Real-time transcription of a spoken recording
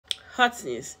hot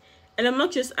news. Elon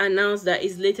Musk just announced that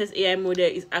his latest AI model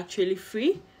is actually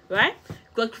free, right?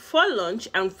 Grok 4 launch,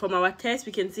 and from our test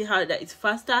we can see how that it's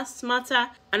faster, smarter,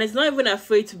 and it's not even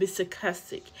afraid to be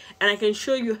sarcastic. And I can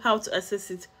show you how to access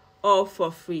it all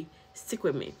for free. Stick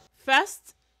with me.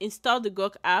 First, install the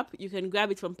Grok app. You can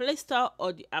grab it from Play Store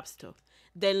or the App Store.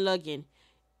 Then log in.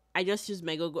 I just used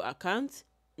my Google account.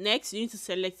 Next, you need to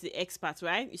select the expert,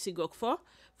 right? You see Grok 4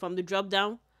 from the drop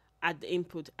down at the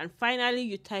input, and finally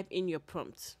you type in your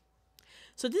prompt.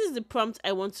 So this is the prompt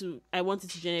I want it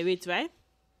to generate, right?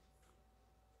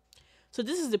 So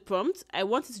this is the prompt. I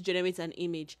want it to generate an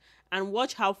image, and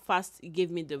watch how fast it gave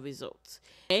me the result.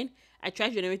 Then I tried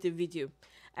to generate a video.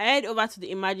 I head over to the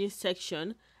imaging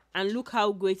section and look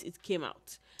how great it came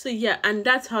out. So yeah, and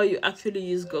that's how you actually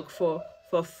use Grok 4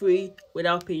 for free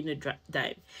without paying a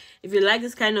dime. If you like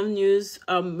this kind of news,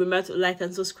 remember to like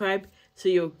and subscribe so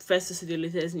you're first to see the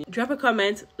latest news. Drop a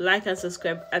comment, like and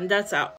subscribe, and that's out.